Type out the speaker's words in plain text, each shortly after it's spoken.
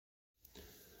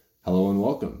Hello and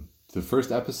welcome to the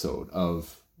first episode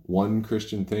of One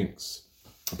Christian Thinks,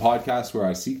 a podcast where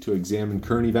I seek to examine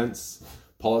current events,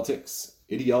 politics,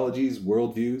 ideologies,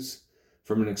 worldviews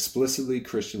from an explicitly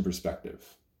Christian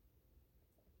perspective.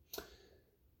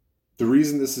 The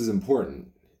reason this is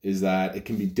important is that it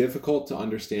can be difficult to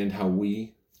understand how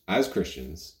we, as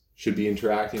Christians, should be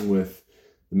interacting with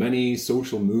the many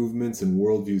social movements and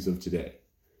worldviews of today,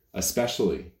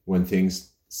 especially when things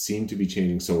seem to be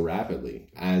changing so rapidly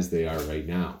as they are right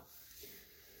now.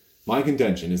 My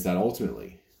contention is that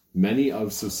ultimately, many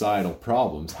of societal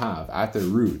problems have at their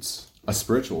roots a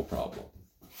spiritual problem.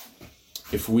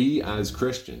 If we as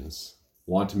Christians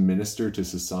want to minister to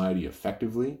society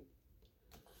effectively,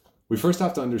 we first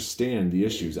have to understand the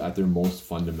issues at their most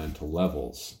fundamental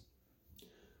levels.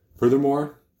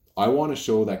 Furthermore, I want to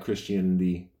show that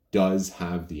Christianity does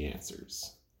have the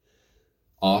answers.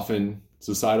 Often,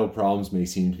 societal problems may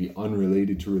seem to be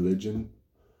unrelated to religion,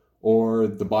 or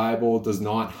the Bible does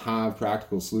not have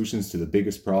practical solutions to the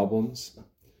biggest problems.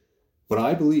 But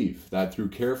I believe that through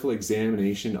careful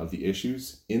examination of the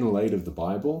issues in light of the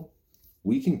Bible,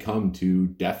 we can come to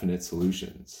definite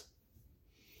solutions.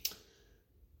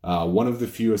 One of the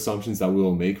few assumptions that we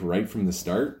will make right from the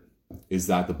start is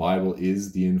that the Bible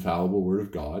is the infallible Word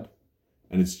of God,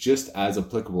 and it's just as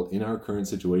applicable in our current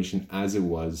situation as it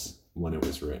was when it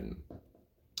was written.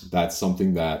 That's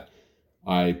something that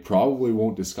I probably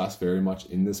won't discuss very much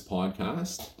in this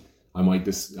podcast. I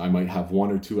might have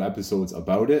one or two episodes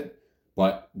about it,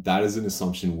 but that is an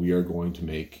assumption we are going to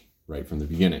make right from the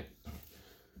beginning.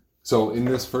 So in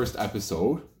this first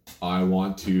episode, I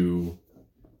want to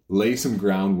lay some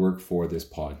groundwork for this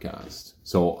podcast.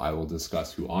 So I will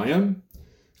discuss who I am.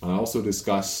 I also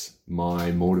discuss my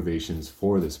motivations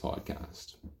for this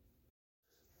podcast.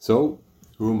 So,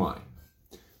 who am I?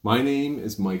 My name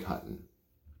is Mike Hutton.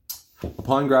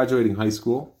 Upon graduating high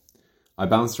school, I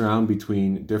bounced around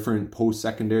between different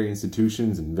post-secondary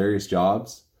institutions and various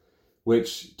jobs,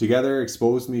 which together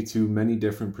exposed me to many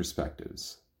different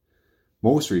perspectives.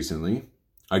 Most recently,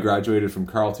 I graduated from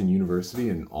Carleton University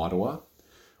in Ottawa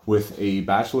with a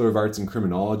Bachelor of Arts in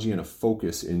Criminology and a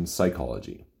focus in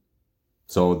psychology.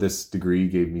 So this degree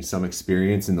gave me some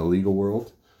experience in the legal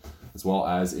world, as well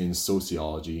as in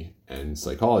sociology and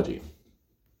psychology.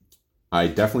 I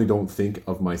definitely don't think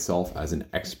of myself as an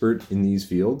expert in these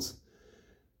fields,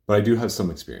 but I do have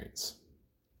some experience.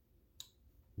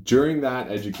 During that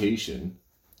education,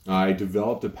 I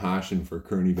developed a passion for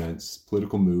current events,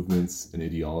 political movements, and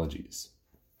ideologies.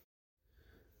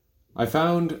 I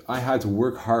found I had to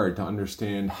work hard to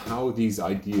understand how these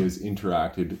ideas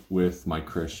interacted with my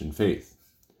Christian faith.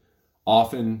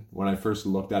 Often, when I first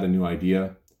looked at a new idea,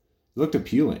 it looked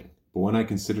appealing, but when I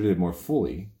considered it more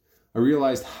fully, I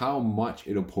realized how much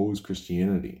it opposed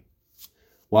Christianity.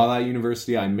 While at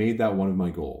university, I made that one of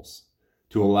my goals,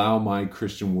 to allow my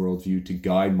Christian worldview to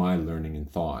guide my learning and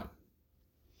thought.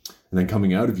 And then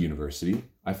coming out of university,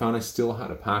 I found I still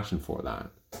had a passion for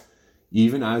that.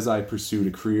 Even as I pursued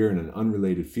a career in an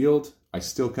unrelated field, I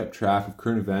still kept track of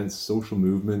current events, social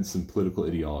movements, and political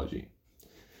ideology.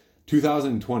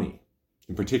 2020,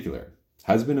 in particular,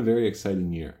 has been a very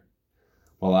exciting year.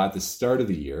 While at the start of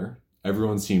the year,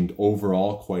 everyone seemed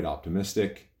overall quite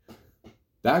optimistic,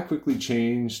 that quickly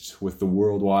changed with the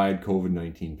worldwide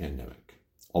COVID-19 pandemic.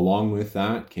 Along with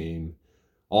that came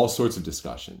all sorts of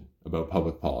discussion about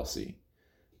public policy.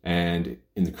 And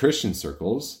in the Christian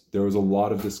circles, there was a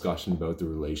lot of discussion about the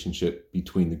relationship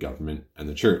between the government and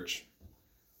the church.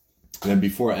 And then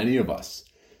before any of us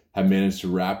had managed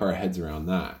to wrap our heads around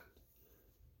that,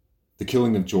 the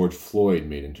killing of George Floyd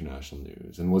made international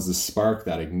news and was the spark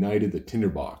that ignited the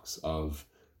tinderbox of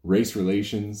race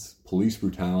relations, police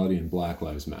brutality, and Black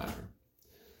Lives Matter.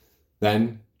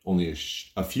 Then, only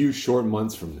a few short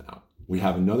months from now, we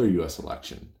have another US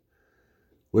election,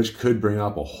 which could bring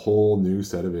up a whole new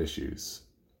set of issues.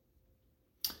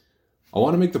 I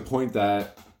want to make the point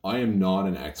that I am not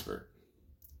an expert.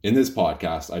 In this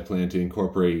podcast, I plan to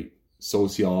incorporate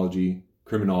sociology,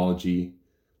 criminology,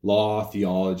 law,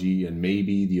 theology, and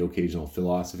maybe the occasional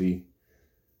philosophy.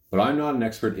 But I'm not an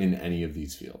expert in any of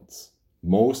these fields.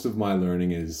 Most of my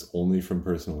learning is only from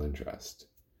personal interest.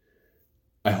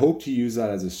 I hope to use that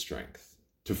as a strength,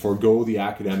 to forego the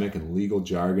academic and legal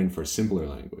jargon for simpler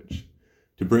language,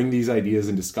 to bring these ideas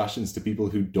and discussions to people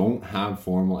who don't have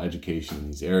formal education in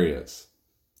these areas.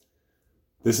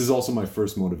 This is also my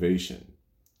first motivation,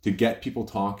 to get people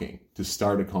talking, to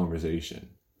start a conversation,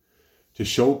 to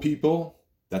show people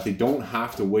that they don't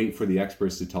have to wait for the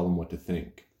experts to tell them what to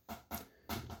think.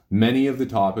 Many of the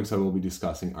topics I will be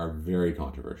discussing are very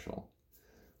controversial.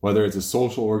 Whether it's a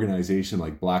social organization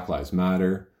like Black Lives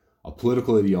Matter, a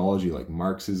political ideology like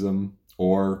Marxism,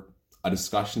 or a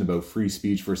discussion about free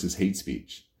speech versus hate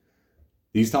speech.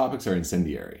 These topics are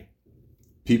incendiary.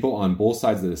 People on both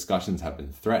sides of the discussions have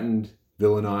been threatened,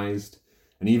 villainized,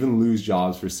 and even lose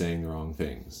jobs for saying the wrong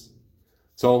things.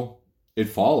 So it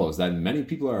follows that many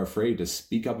people are afraid to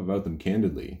speak up about them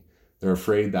candidly. They're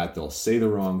afraid that they'll say the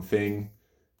wrong thing,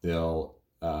 they'll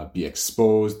be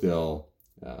exposed, they'll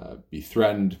be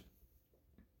threatened.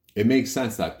 It makes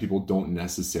sense that people don't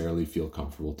necessarily feel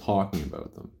comfortable talking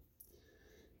about them.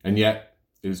 And yet,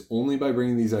 it is only by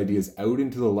bringing these ideas out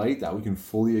into the light that we can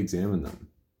fully examine them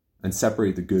and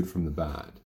separate the good from the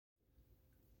bad.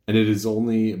 And it is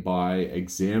only by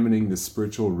examining the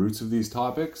spiritual roots of these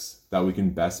topics that we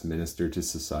can best minister to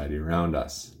society around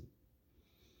us.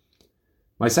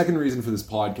 My second reason for this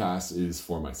podcast is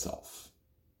for myself.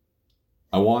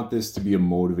 I want this to be a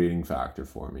motivating factor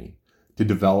for me, to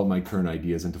develop my current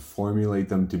ideas and to formulate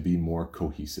them to be more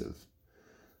cohesive.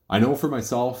 I know for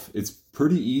myself, it's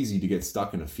pretty easy to get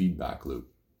stuck in a feedback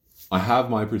loop. I have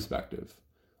my perspective.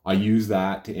 I use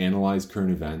that to analyze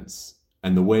current events,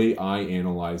 and the way I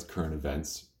analyze current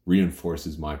events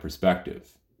reinforces my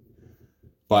perspective.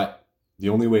 But the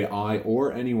only way I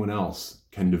or anyone else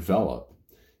can develop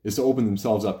is to open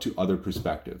themselves up to other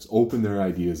perspectives, open their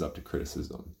ideas up to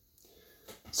criticism.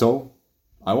 So,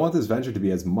 I want this venture to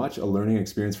be as much a learning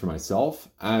experience for myself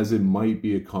as it might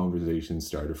be a conversation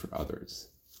starter for others.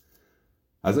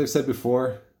 As I've said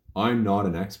before, I'm not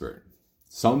an expert.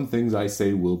 Some things I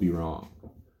say will be wrong.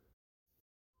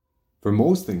 For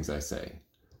most things I say,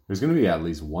 there's going to be at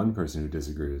least one person who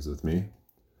disagrees with me.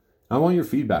 I want your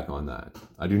feedback on that.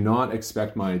 I do not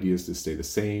expect my ideas to stay the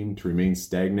same, to remain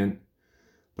stagnant,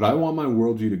 but I want my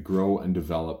worldview to grow and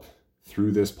develop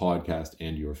through this podcast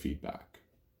and your feedback.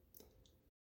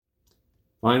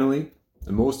 Finally,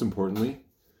 and most importantly,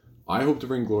 I hope to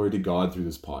bring glory to God through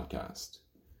this podcast.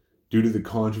 Due to the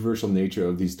controversial nature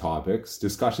of these topics,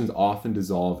 discussions often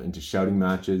dissolve into shouting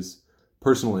matches,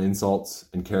 personal insults,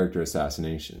 and character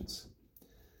assassinations.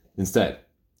 Instead,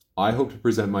 I hope to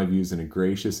present my views in a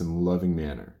gracious and loving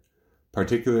manner,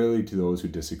 particularly to those who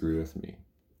disagree with me.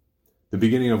 The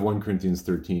beginning of 1 Corinthians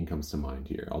 13 comes to mind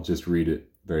here. I'll just read it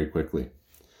very quickly.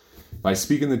 If I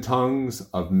speak in the tongues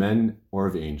of men or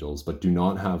of angels, but do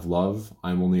not have love,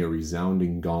 I am only a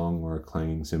resounding gong or a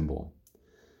clanging cymbal.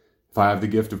 If I have the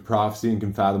gift of prophecy and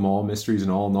can fathom all mysteries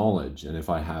and all knowledge, and if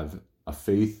I have a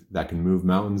faith that can move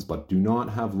mountains but do not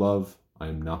have love, I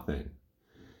am nothing.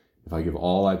 If I give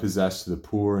all I possess to the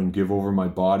poor and give over my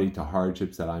body to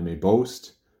hardships that I may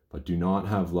boast, but do not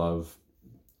have love,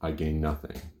 I gain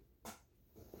nothing.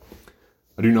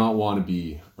 I do not want to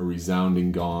be a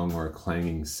resounding gong or a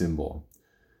clanging cymbal.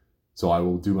 So I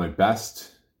will do my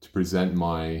best to present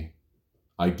my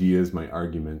ideas, my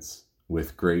arguments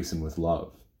with grace and with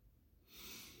love.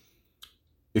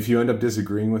 If you end up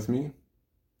disagreeing with me,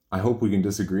 I hope we can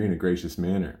disagree in a gracious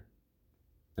manner.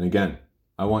 And again,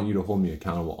 I want you to hold me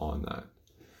accountable on that.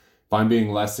 If I'm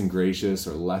being less than gracious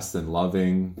or less than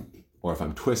loving, or if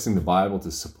I'm twisting the Bible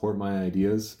to support my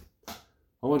ideas,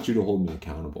 I want you to hold me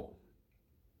accountable.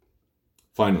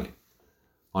 Finally,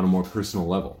 on a more personal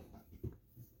level,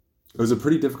 it was a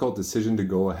pretty difficult decision to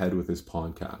go ahead with this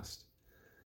podcast.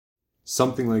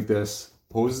 Something like this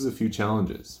poses a few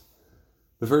challenges.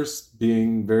 The first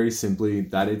being very simply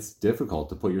that it's difficult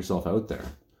to put yourself out there,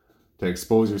 to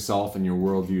expose yourself and your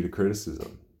worldview to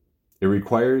criticism. It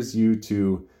requires you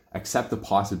to accept the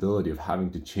possibility of having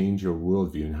to change your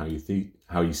worldview and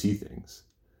how you see things.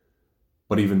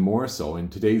 But even more so, in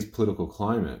today's political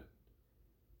climate,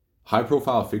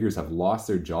 high-profile figures have lost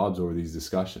their jobs over these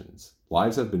discussions.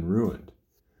 Lives have been ruined.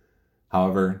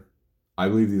 However, I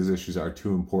believe these issues are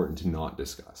too important to not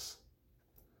discuss.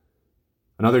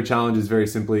 Another challenge is very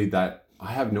simply that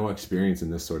I have no experience in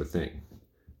this sort of thing.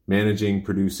 Managing,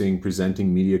 producing,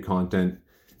 presenting media content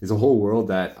is a whole world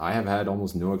that I have had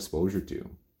almost no exposure to.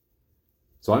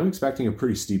 So I'm expecting a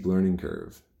pretty steep learning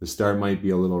curve. The start might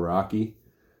be a little rocky,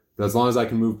 but as long as I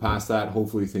can move past that,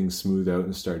 hopefully things smooth out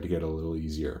and start to get a little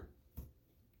easier.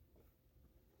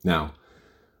 Now,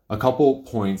 a couple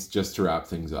points just to wrap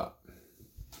things up.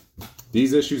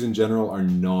 These issues in general are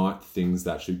not things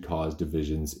that should cause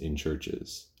divisions in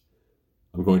churches.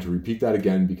 I'm going to repeat that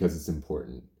again because it's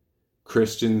important.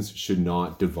 Christians should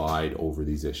not divide over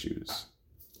these issues.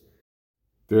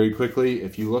 Very quickly,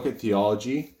 if you look at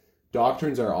theology,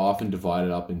 doctrines are often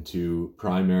divided up into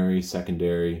primary,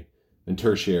 secondary, and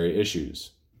tertiary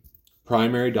issues.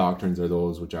 Primary doctrines are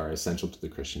those which are essential to the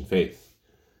Christian faith.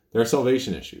 There are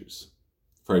salvation issues.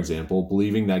 For example,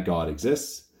 believing that God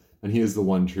exists and He is the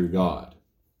one true God.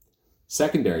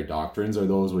 Secondary doctrines are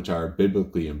those which are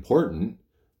biblically important,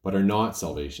 but are not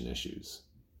salvation issues.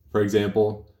 For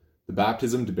example, the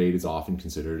baptism debate is often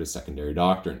considered a secondary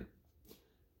doctrine.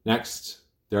 Next,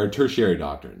 there are tertiary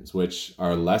doctrines, which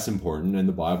are less important and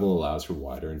the Bible allows for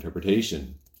wider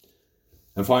interpretation.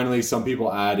 And finally, some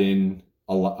people add in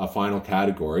a final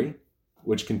category,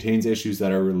 which contains issues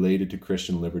that are related to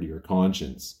Christian liberty or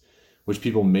conscience, which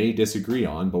people may disagree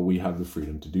on, but we have the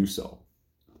freedom to do so.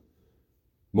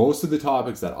 Most of the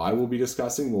topics that I will be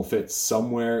discussing will fit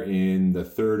somewhere in the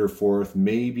third or fourth,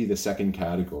 maybe the second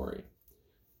category.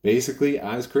 Basically,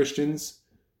 as Christians,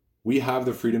 we have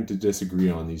the freedom to disagree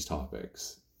on these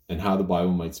topics and how the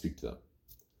Bible might speak to them.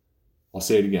 I'll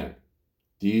say it again.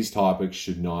 These topics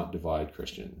should not divide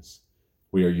Christians.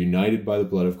 We are united by the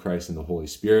blood of Christ and the Holy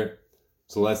Spirit,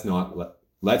 so let's not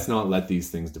let these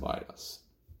things divide us.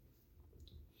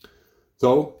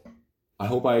 So, I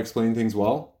hope I explained things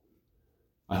well.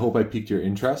 I hope I piqued your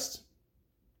interest.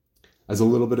 As a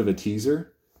little bit of a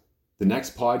teaser, the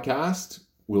next podcast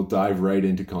we'll dive right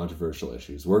into controversial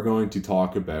issues. We're going to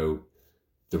talk about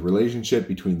the relationship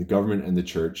between the government and the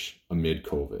church amid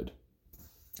COVID.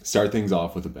 Start things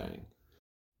off with a bang.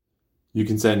 You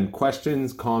can send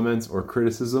questions, comments, or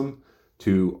criticism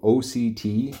to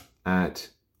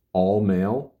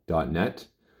oct@allmail.net.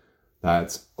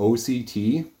 That's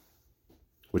OCT,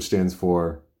 which stands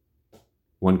for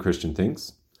One Christian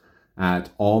Thinks, at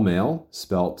allmail,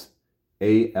 spelt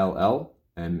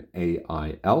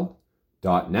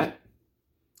ALLMAIL.net.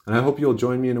 And I hope you'll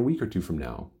join me in a week or two from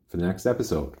now for the next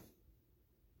episode.